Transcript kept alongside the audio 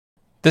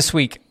This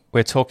week,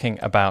 we're talking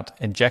about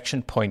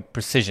injection point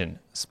precision,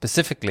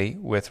 specifically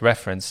with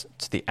reference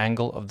to the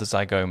angle of the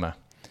zygoma.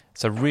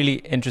 It's a really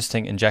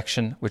interesting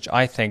injection, which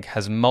I think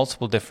has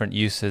multiple different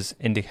uses,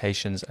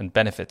 indications, and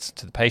benefits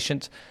to the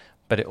patient,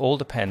 but it all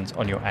depends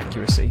on your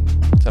accuracy.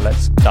 So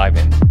let's dive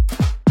in.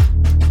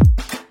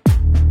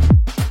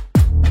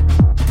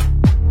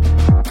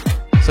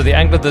 So the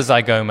angle of the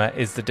zygoma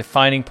is the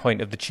defining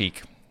point of the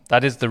cheek.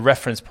 That is the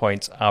reference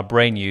point our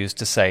brain used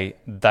to say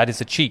that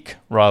is a cheek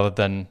rather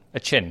than a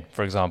chin,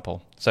 for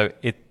example. So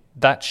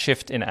that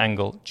shift in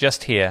angle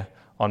just here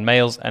on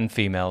males and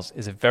females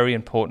is a very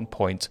important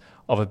point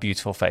of a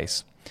beautiful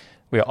face.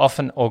 We are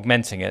often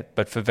augmenting it,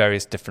 but for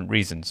various different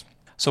reasons.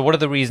 So what are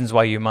the reasons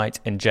why you might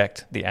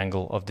inject the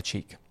angle of the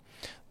cheek?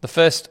 The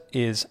first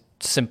is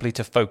simply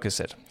to focus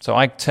it. So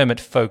I term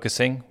it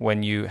focusing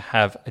when you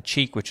have a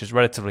cheek which is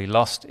relatively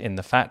lost in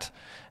the fat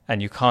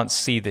and you can't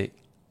see the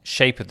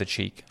shape of the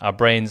cheek. Our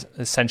brains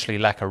essentially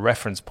lack a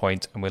reference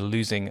point and we're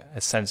losing a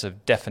sense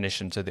of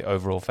definition to the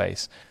overall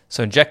face.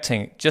 So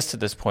injecting just at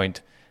this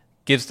point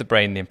gives the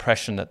brain the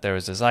impression that there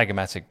is a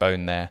zygomatic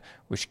bone there,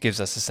 which gives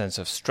us a sense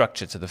of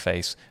structure to the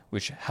face,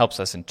 which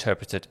helps us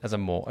interpret it as a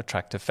more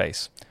attractive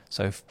face.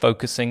 So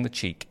focusing the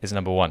cheek is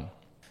number one.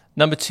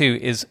 Number two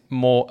is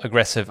more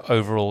aggressive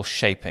overall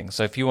shaping.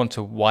 So if you want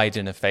to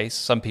widen a face,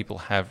 some people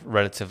have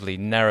relatively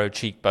narrow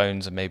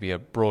cheekbones and maybe a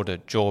broader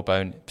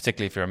jawbone,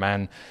 particularly if you're a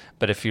man.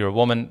 But if you're a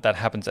woman, that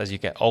happens as you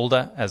get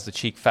older, as the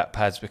cheek fat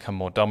pads become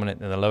more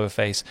dominant in the lower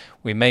face.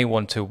 We may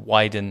want to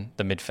widen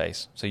the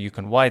midface. So you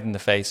can widen the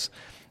face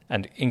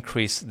and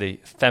increase the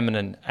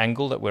feminine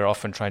angle that we're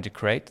often trying to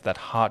create, that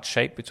heart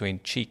shape between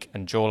cheek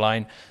and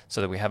jawline,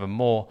 so that we have a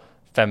more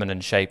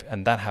feminine shape.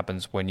 And that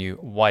happens when you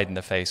widen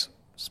the face,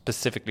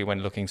 specifically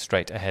when looking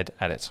straight ahead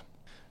at it.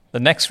 The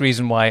next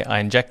reason why I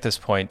inject this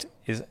point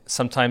is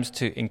sometimes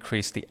to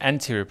increase the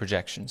anterior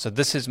projection. So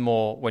this is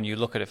more when you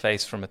look at a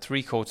face from a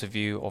three-quarter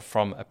view or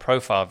from a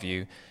profile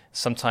view.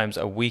 Sometimes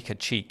a weaker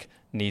cheek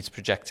needs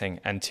projecting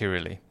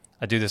anteriorly.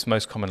 I do this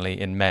most commonly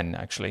in men,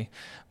 actually,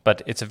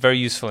 but it's a very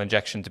useful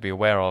injection to be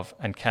aware of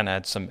and can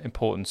add some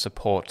important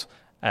support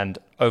and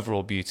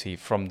overall beauty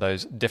from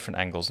those different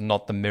angles,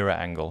 not the mirror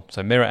angle.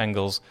 So mirror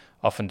angles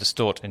often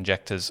distort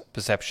injectors'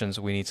 perceptions.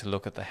 We need to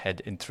look at the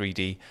head in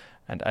 3D,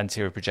 and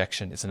anterior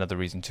projection is another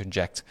reason to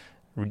inject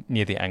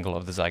near the angle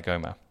of the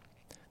zygoma.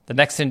 The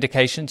next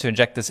indication to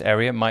inject this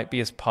area might be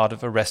as part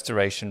of a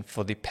restoration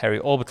for the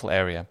periorbital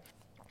area.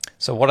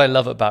 So what I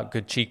love about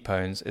good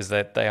cheekbones is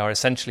that they are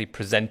essentially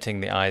presenting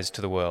the eyes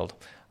to the world.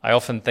 I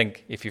often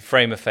think if you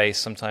frame a face,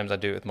 sometimes I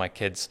do it with my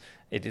kids,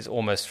 it is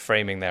almost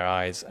framing their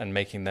eyes and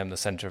making them the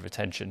center of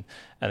attention.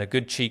 And a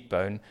good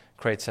cheekbone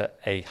creates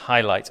a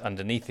highlight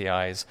underneath the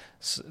eyes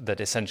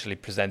that essentially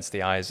presents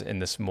the eyes in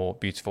this more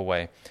beautiful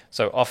way.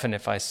 So often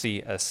if I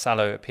see a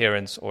sallow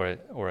appearance or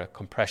a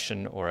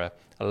compression or a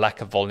lack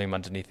of volume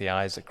underneath the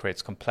eyes that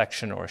creates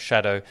complexion or a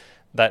shadow,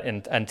 that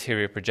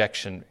anterior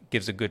projection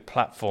gives a good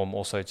platform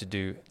also to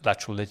do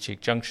lateral lid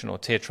cheek junction or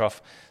tear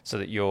trough, so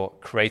that you're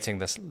creating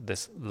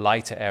this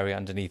lighter area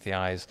underneath the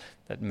eyes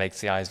that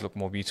makes the eyes look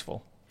more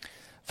beautiful.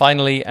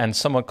 Finally, and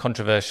somewhat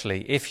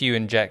controversially, if you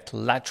inject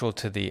lateral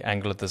to the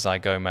angle of the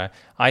zygoma,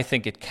 I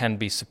think it can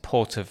be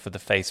supportive for the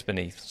face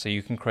beneath. So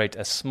you can create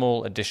a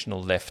small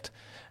additional lift.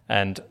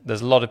 And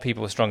there's a lot of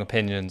people with strong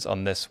opinions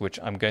on this, which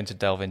I'm going to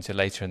delve into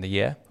later in the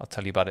year. I'll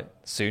tell you about it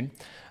soon.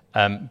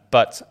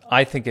 But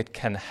I think it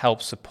can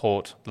help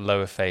support the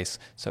lower face.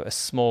 So a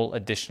small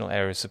additional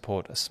area of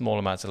support, a small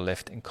amount of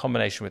lift in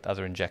combination with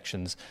other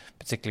injections,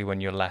 particularly when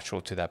you're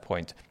lateral to that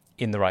point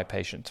in the right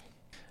patient.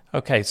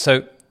 Okay,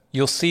 so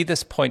you'll see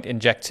this point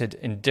injected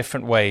in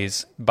different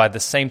ways by the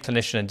same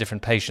clinician in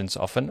different patients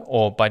often,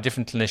 or by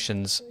different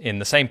clinicians in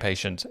the same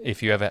patient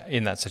if you're ever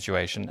in that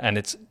situation. And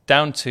it's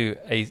down to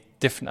a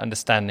different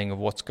understanding of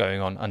what's going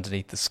on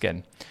underneath the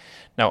skin.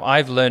 Now,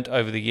 I've learned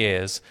over the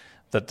years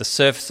that the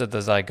surface of the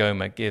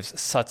zygoma gives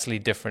subtly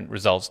different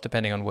results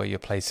depending on where you're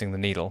placing the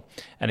needle.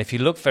 And if you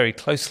look very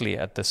closely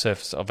at the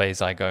surface of a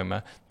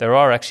zygoma, there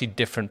are actually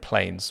different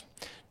planes.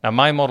 Now,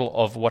 my model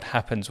of what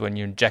happens when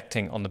you're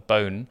injecting on the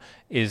bone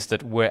is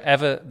that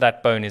wherever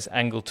that bone is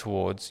angled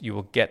towards, you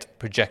will get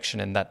projection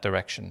in that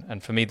direction.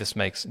 And for me, this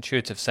makes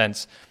intuitive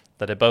sense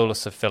that a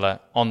bolus of filler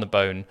on the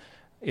bone,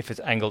 if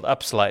it's angled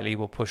up slightly,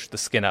 will push the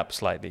skin up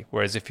slightly.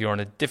 Whereas if you're on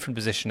a different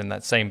position in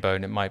that same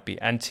bone, it might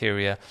be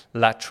anterior,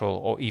 lateral,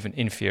 or even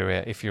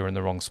inferior if you're in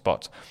the wrong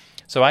spot.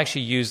 So I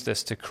actually use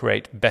this to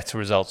create better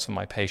results for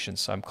my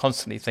patients. So I'm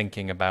constantly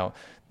thinking about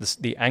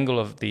the angle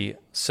of the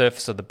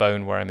surface of the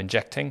bone where I'm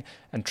injecting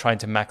and trying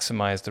to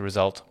maximize the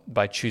result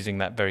by choosing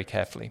that very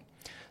carefully.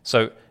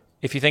 So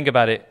if you think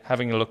about it,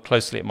 having a look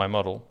closely at my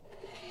model.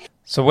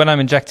 So when I'm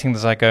injecting the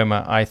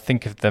zygoma, I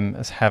think of them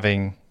as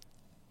having,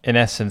 in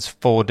essence,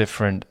 4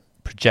 different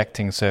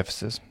projecting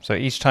surfaces. So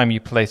each time you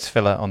place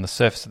filler on the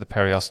surface of the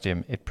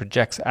periosteum, it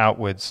projects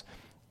outwards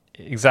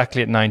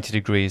exactly at 90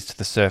 degrees to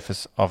the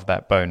surface of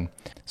that bone.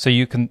 So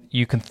you can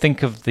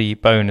think of the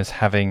bone as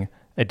having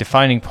a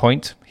defining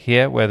point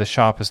here where the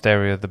sharpest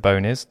area of the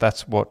bone is.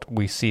 That's what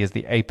we see as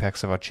the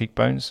apex of our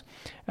cheekbones.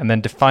 And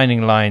then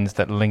defining lines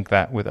that link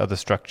that with other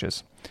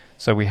structures.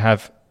 So we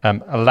have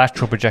a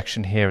lateral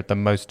projection here at the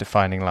most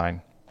defining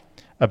line.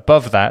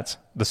 Above that,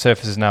 the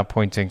surface is now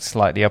pointing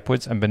slightly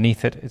upwards, and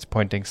beneath it, it's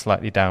pointing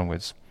slightly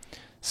downwards.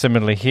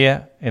 Similarly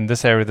here, in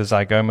this area of the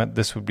zygoma,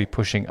 this would be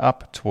pushing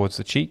up towards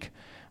the cheek,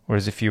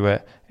 whereas if you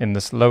were in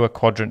this lower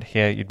quadrant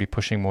here, you'd be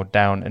pushing more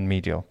down and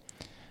medial.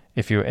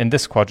 If you're in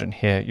this quadrant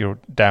here, you're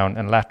down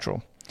and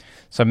lateral.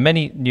 So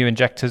many new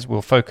injectors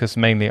will focus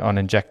mainly on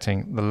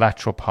injecting the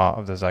lateral part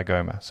of the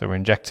zygoma. So we're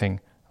injecting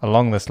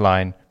along this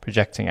line,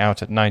 projecting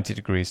out at 90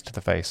 degrees to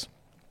the face.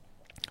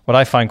 What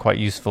I find quite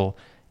useful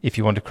if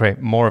you want to create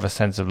more of a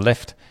sense of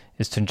lift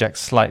is to inject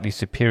slightly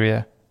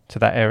superior to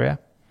that area,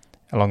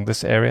 along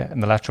this area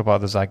in the lateral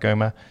part of the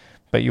zygoma.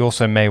 But you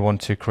also may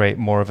want to create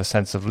more of a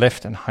sense of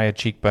lift and higher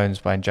cheekbones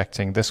by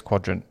injecting this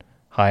quadrant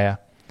higher.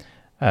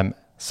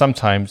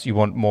 Sometimes you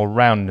want more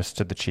roundness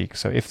to the cheek.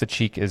 So if the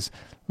cheek is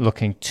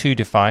looking too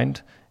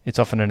defined, it's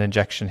often an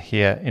injection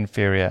here,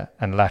 inferior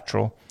and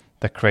lateral,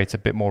 that creates a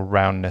bit more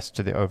roundness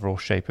to the overall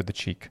shape of the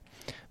cheek.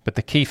 But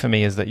the key for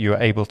me is that you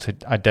are able to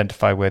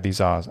identify where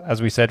these are.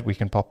 As we said, we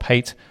can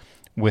palpate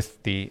with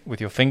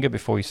your finger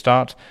before you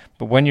start,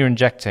 but when you're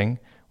injecting,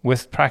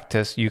 with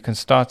practice, you can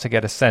start to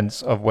get a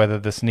sense of whether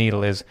this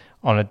needle is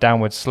on a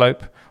downward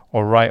slope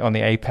or right on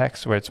the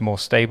apex where it's more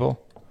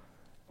stable,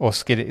 or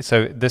skid.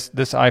 So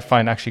this I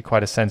find actually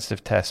quite a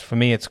sensitive test. For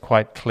me, it's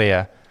quite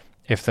clear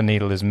if the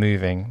needle is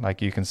moving,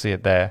 like you can see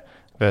it there,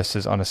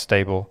 versus on a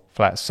stable,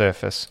 flat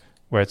surface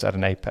where it's at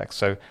an apex.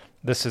 So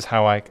this is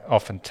how I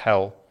often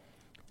tell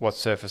what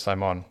surface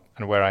I'm on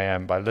and where I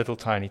am by little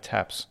tiny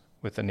taps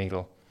with the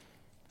needle.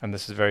 And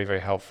this is very, very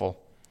helpful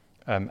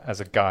as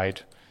a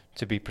guide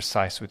to be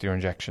precise with your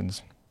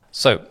injections.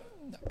 So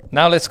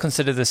now let's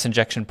consider this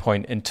injection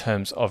point in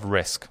terms of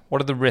risk. What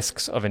are the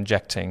risks of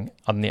injecting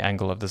on the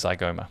angle of the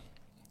zygoma?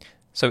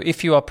 So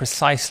if you are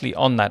precisely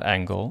on that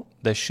angle,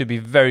 there should be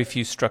very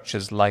few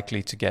structures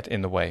likely to get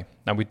in the way.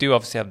 Now we do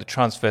obviously have the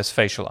transverse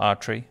facial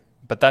artery,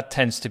 but that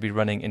tends to be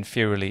running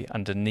inferiorly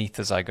underneath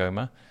the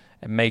zygoma.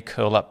 It may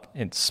curl up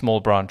in small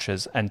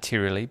branches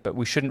anteriorly, but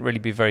we shouldn't really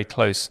be very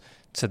close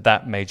to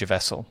that major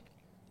vessel.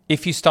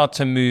 If you start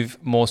to move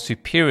more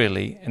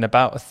superiorly, in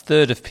about a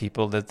third of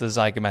people, there's the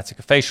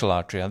zygomatic facial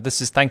artery. Now,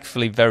 this is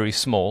thankfully very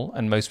small,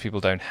 and most people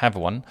don't have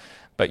one,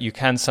 but you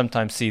can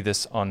sometimes see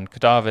this on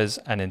cadavers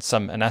and in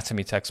some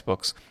anatomy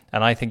textbooks,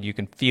 and I think you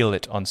can feel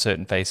it on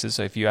certain faces.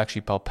 So if you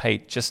actually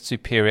palpate just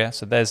superior,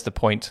 so there's the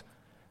point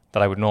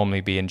that I would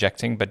normally be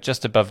injecting, but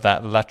just above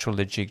that lateral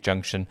lid cheek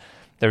junction,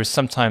 there is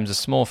sometimes a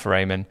small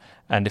foramen,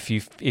 and if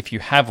you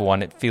have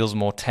one, it feels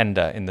more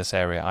tender in this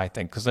area, I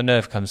think, because the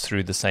nerve comes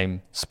through the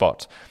same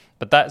spot.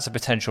 But that's a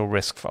potential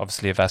risk for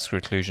obviously a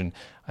vascular occlusion.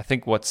 I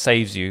think what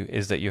saves you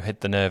is that you hit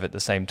the nerve at the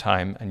same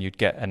time, and you'd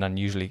get an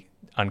unusually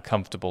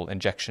uncomfortable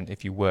injection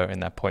if you were in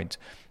that point.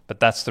 But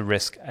that's the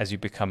risk as you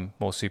become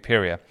more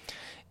superior.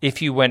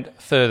 If you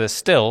went further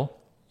still,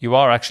 you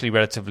are actually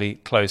relatively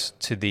close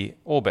to the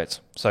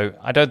orbit. So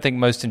I don't think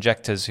most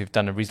injectors who've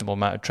done a reasonable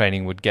amount of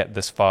training would get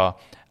this far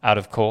out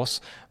of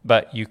course,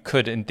 but you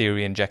could in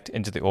theory inject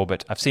into the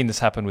orbit. I've seen this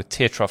happen with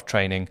tear trough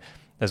training.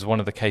 There's one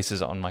of the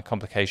cases on my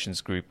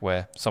complications group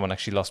where someone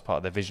actually lost part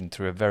of their vision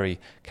through a very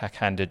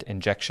cack-handed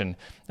injection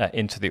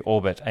into the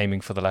orbit,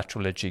 aiming for the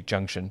lateral lid cheek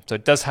junction. So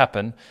it does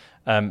happen,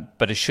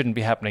 but it shouldn't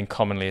be happening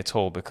commonly at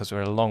all because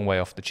we're a long way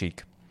off the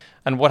cheek.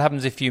 And what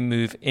happens if you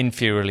move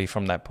inferiorly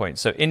from that point?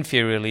 So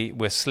inferiorly,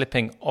 we're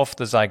slipping off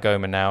the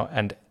zygoma now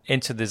and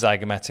into the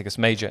zygomaticus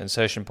major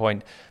insertion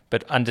point,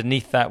 but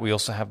underneath that we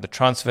also have the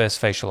transverse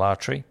facial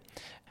artery.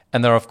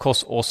 And there are, of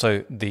course,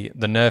 also the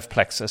nerve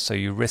plexus, so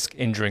you risk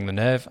injuring the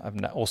nerve.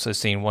 I've also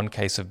seen one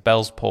case of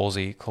Bell's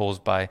palsy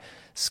caused by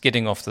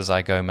skidding off the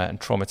zygoma and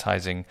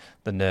traumatizing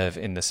the nerve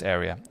in this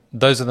area.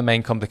 Those are the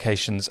main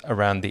complications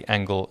around the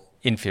angle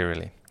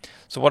inferiorly.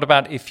 So what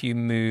about if you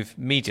move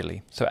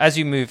medially? So as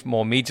you move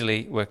more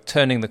medially, we're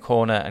turning the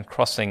corner and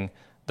crossing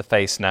the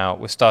face now.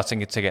 We're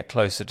starting to get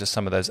closer to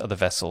some of those other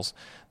vessels.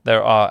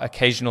 There are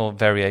occasional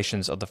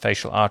variations of the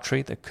facial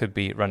artery that could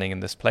be running in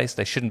this place.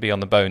 They shouldn't be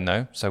on the bone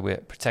though, so we're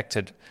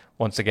protected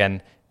once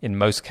again in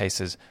most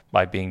cases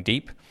by being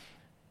deep.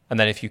 And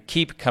then if you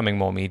keep coming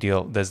more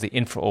medial, there's the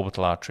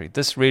infraorbital artery.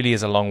 This really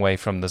is a long way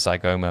from the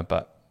zygoma,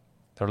 but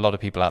there are a lot of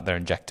people out there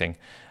injecting.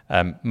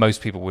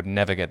 Most people would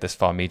never get this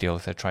far medial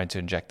if they're trying to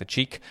inject the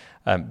cheek,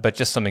 but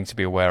just something to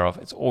be aware of.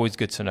 It's always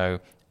good to know,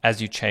 as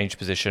you change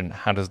position,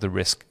 how does the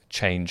risk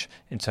change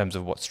in terms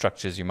of what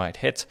structures you might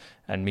hit,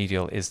 and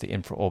medial is the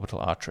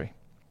infraorbital artery.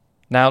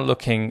 Now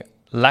looking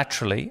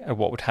laterally at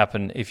what would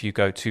happen if you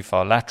go too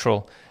far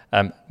lateral,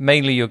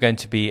 mainly you're going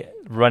to be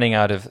running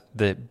out of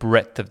the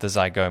breadth of the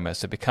zygoma,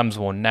 so it becomes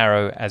more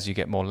narrow as you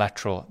get more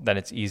lateral. Then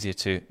it's easier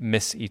to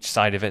miss each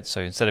side of it,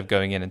 so instead of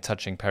going in and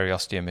touching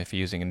periosteum, if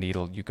you're using a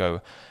needle, you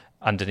go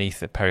underneath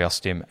the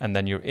periosteum, and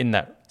then you're in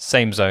that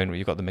same zone where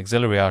you've got the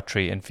maxillary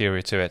artery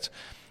inferior to it,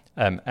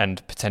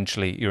 and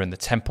potentially you're in the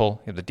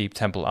temple, you have the deep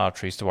temple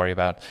arteries to worry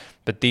about.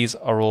 But these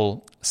are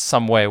all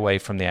some way away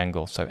from the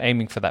angle. So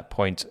aiming for that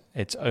point,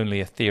 it's only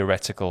a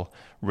theoretical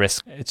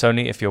risk. It's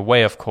only if you're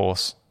way off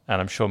course,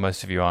 and I'm sure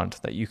most of you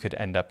aren't, that you could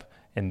end up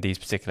in these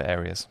particular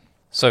areas.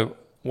 So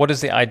what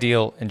is the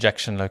ideal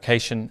injection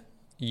location?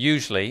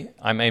 Usually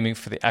I'm aiming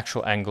for the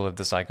actual angle of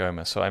the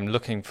zygoma. So I'm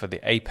looking for the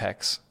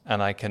apex,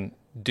 and I can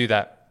do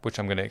that, which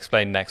I'm going to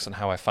explain next on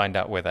how I find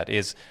out where that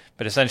is.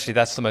 But essentially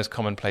that's the most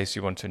common place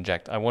you want to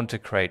inject. I want to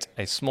create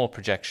a small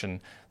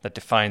projection that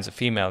defines a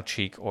female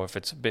cheek, or if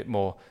it's a bit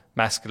more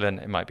masculine,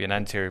 it might be an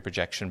anterior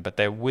projection, but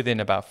they're within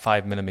about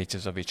 5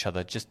 millimeters of each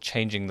other, just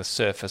changing the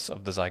surface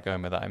of the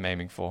zygoma that I'm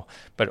aiming for.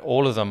 But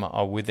all of them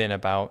are within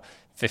about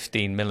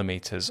 15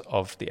 millimeters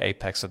of the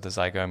apex of the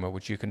zygoma,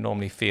 which you can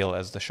normally feel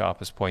as the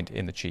sharpest point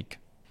in the cheek.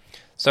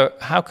 So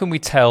how can we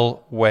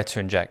tell where to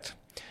inject?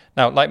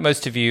 Now, like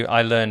most of you,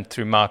 I learned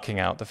through marking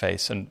out the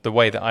face, and the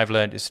way that I've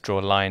learned is to draw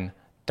a line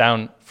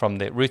down from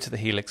the root of the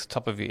helix,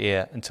 top of your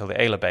ear, until the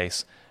alar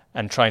base,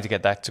 and trying to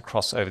get that to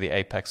cross over the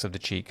apex of the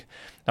cheek.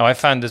 Now, I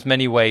found there's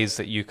many ways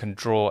that you can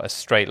draw a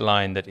straight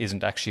line that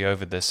isn't actually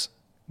over this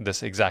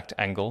exact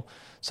angle.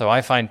 So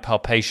I find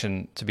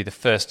palpation to be the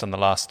first and the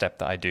last step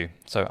that I do.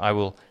 So I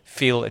will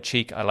feel a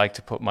cheek. I like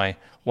to put my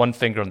one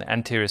finger on the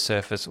anterior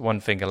surface, one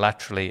finger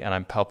laterally, and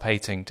I'm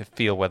palpating to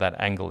feel where that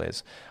angle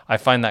is. I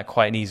find that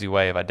quite an easy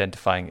way of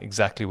identifying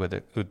exactly where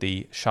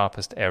the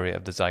sharpest area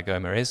of the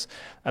zygoma is.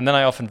 And then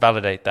I often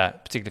validate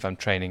that, particularly if I'm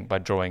training, by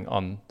drawing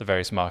on the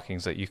various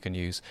markings that you can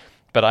use.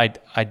 But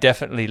I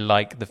definitely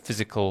like the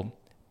physical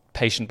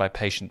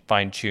patient-by-patient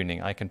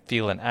fine-tuning. I can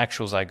feel an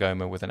actual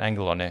zygoma with an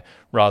angle on it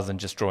rather than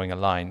just drawing a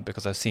line,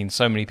 because I've seen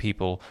so many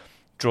people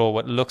draw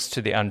what looks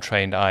to the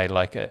untrained eye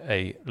like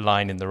a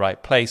line in the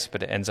right place,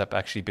 but it ends up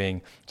actually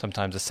being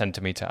sometimes a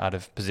centimeter out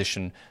of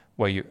position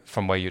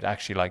from where you'd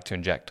actually like to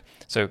inject.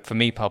 So for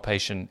me,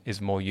 palpation is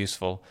more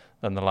useful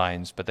than the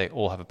lines, but they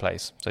all have a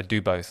place. So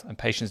do both, and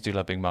patients do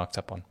love being marked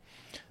up on.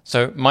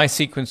 So my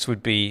sequence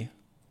would be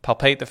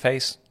palpate the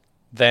face,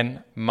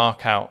 then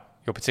mark out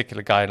your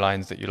particular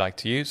guidelines that you like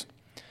to use.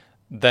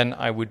 Then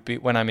I would be,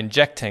 when I'm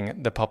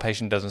injecting, the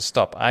palpation doesn't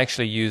stop. I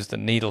actually use the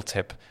needle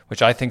tip,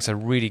 which I think is a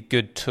really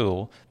good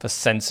tool for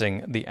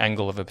sensing the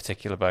angle of a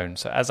particular bone.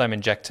 So as I'm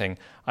injecting,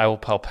 I will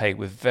palpate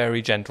with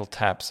very gentle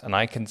taps, and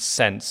I can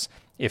sense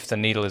if the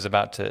needle is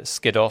about to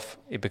skid off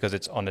because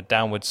it's on a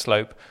downward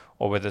slope,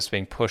 or whether it's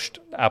being pushed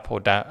up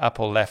or down, up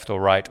or left or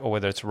right, or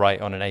whether it's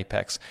right on an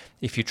apex.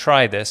 If you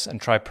try this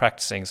and try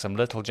practicing some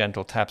little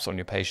gentle taps on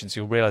your patients,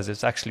 you'll realize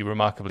it's actually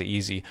remarkably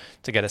easy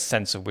to get a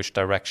sense of which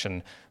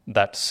direction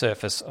that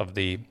surface of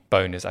the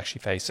bone is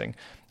actually facing.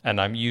 And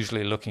I'm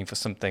usually looking for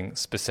something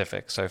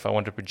specific. So if I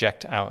want to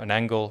project out an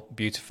angle,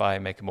 beautify,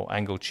 make a more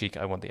angled cheek,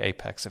 I want the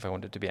apex. If I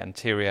want it to be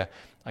anterior,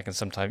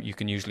 you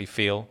can usually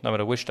feel, no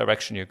matter which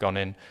direction you've gone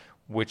in,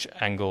 which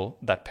angle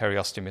that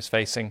periosteum is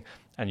facing,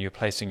 and you're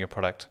placing your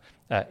product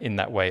in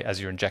that way as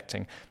you're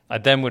injecting. I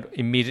then would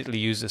immediately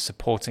use a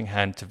supporting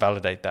hand to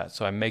validate that.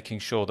 So I'm making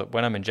sure that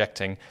when I'm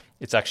injecting,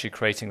 it's actually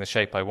creating the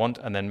shape I want,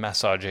 and then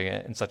massaging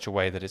it in such a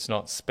way that it's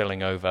not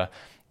spilling over,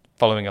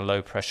 following a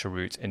low pressure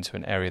route into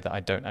an area that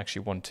I don't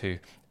actually want to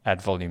add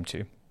volume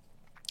to.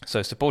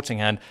 So supporting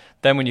hand.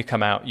 Then when you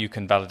come out, you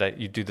can validate,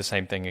 you do the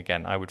same thing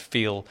again. I would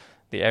feel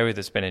the area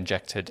that's been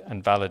injected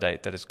and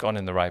validate that it's gone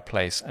in the right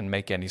place, and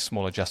make any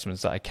small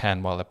adjustments that I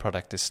can while the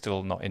product is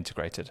still not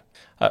integrated.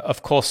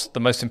 Of course,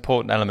 the most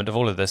important element of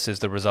all of this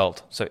is the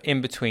result. So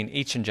in between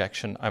each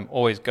injection, I'm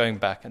always going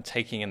back and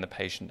taking in the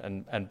patient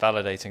and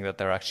validating that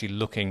they're actually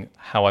looking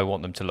how I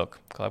want them to look.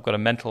 I've got a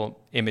mental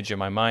image in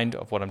my mind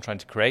of what I'm trying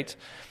to create,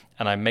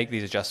 and I make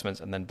these adjustments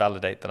and then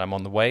validate that I'm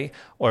on the way.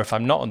 Or if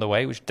I'm not on the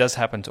way, which does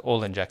happen to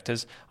all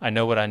injectors, I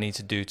know what I need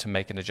to do to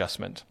make an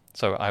adjustment.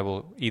 So I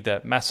will either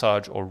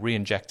massage or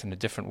re-inject in a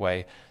different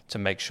way to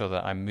make sure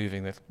that I'm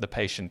moving the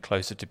patient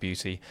closer to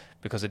beauty,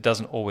 because it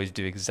doesn't always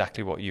do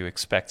exactly what you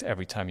expect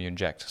every time you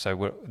inject.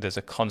 So there's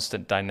a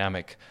constant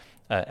dynamic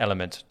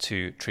element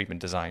to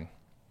treatment design.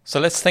 So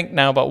let's think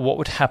now about what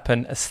would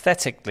happen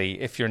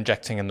aesthetically if you're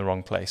injecting in the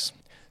wrong place.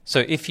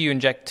 So if you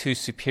inject too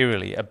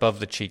superiorly above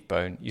the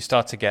cheekbone, you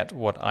start to get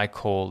what I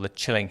call the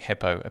chilling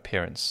hippo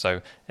appearance.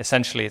 So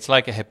essentially it's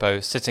like a hippo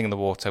sitting in the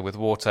water with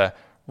water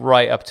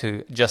right up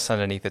to just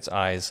underneath its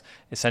eyes,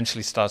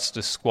 essentially starts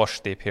to squash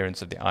the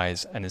appearance of the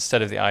eyes. And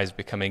instead of the eyes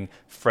becoming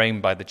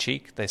framed by the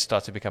cheek, they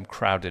start to become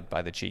crowded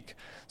by the cheek.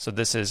 So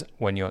this is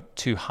when you're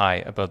too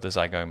high above the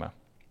zygoma.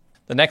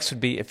 The next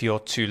would be if you're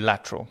too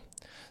lateral.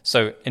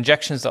 So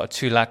injections that are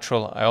too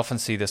lateral, I often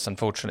see this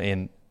unfortunately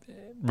in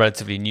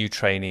relatively new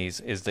trainees,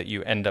 is that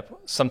you end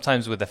up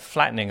sometimes with a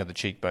flattening of the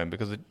cheekbone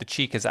because the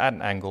cheek is at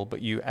an angle, but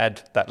you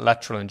add that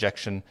lateral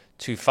injection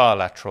too far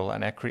lateral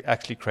and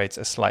actually creates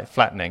a slight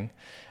flattening.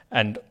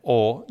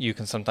 Or you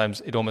can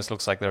sometimes, it almost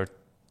looks like there's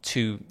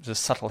a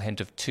subtle hint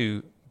of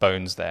two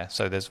bones there.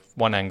 So there's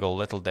one angle,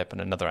 little dip,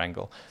 and another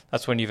angle.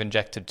 That's when you've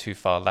injected too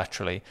far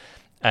laterally.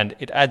 And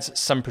it adds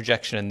some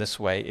projection in this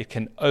way. It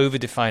can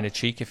over-define a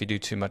cheek if you do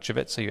too much of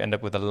it, so you end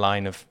up with a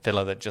line of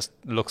filler that just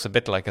looks a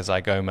bit like a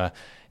zygoma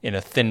in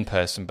a thin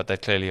person, but they're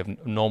clearly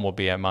of normal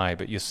BMI,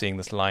 but you're seeing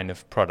this line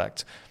of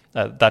product.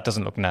 That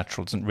doesn't look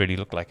natural, doesn't really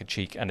look like a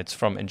cheek, and it's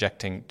from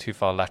injecting too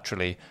far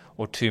laterally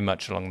or too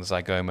much along the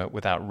zygoma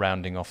without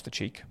rounding off the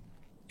cheek.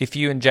 If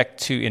you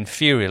inject too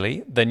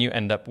inferiorly, then you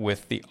end up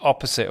with the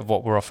opposite of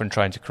what we're often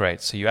trying to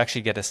create. So you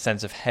actually get a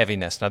sense of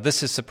heaviness. Now,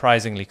 this is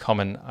surprisingly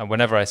common.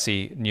 Whenever I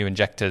see new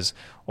injectors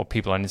or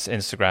people on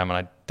Instagram and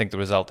I think the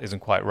result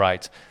isn't quite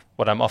right,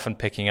 what I'm often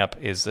picking up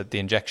is that the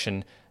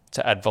injection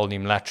to add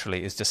volume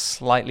laterally is just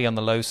slightly on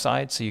the low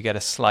side, so you get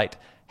a slight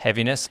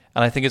heaviness.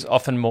 And I think it's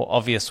often more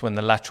obvious when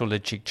the lateral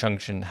lid-cheek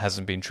junction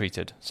hasn't been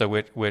treated. So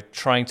we're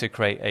trying to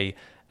create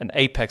an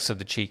apex of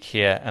the cheek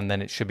here, and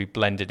then it should be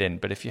blended in.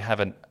 But if you have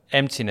an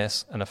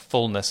emptiness and a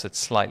fullness that's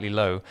slightly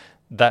low,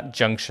 that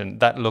junction,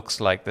 that looks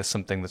like there's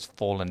something that's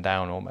fallen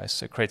down almost.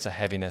 So it creates a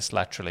heaviness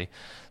laterally.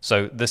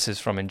 So this is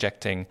from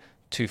injecting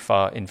too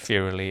far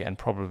inferiorly and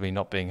probably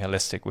not being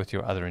holistic with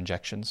your other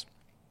injections.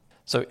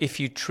 So if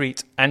you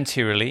treat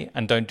anteriorly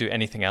and don't do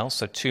anything else,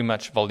 so too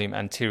much volume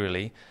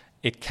anteriorly,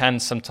 it can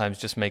sometimes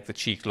just make the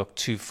cheek look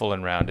too full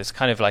and round. It's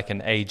kind of like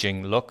an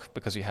aging look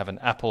because you have an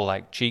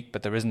apple-like cheek,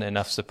 but there isn't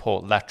enough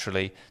support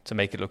laterally to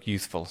make it look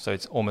youthful. So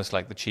it's almost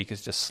like the cheek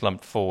is just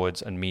slumped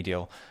forwards and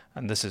medial,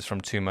 and this is from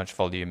too much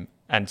volume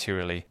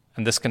anteriorly.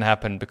 And this can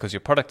happen because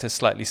your product has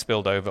slightly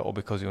spilled over or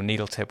because your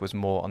needle tip was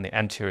more on the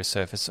anterior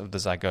surface of the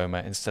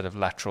zygoma instead of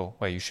lateral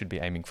where you should be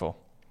aiming for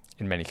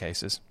in many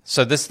cases.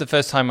 So this is the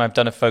first time I've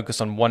done a focus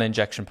on one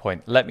injection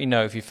point. Let me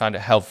know if you found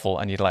it helpful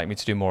and you'd like me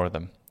to do more of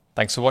them.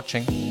 Thanks for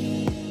watching.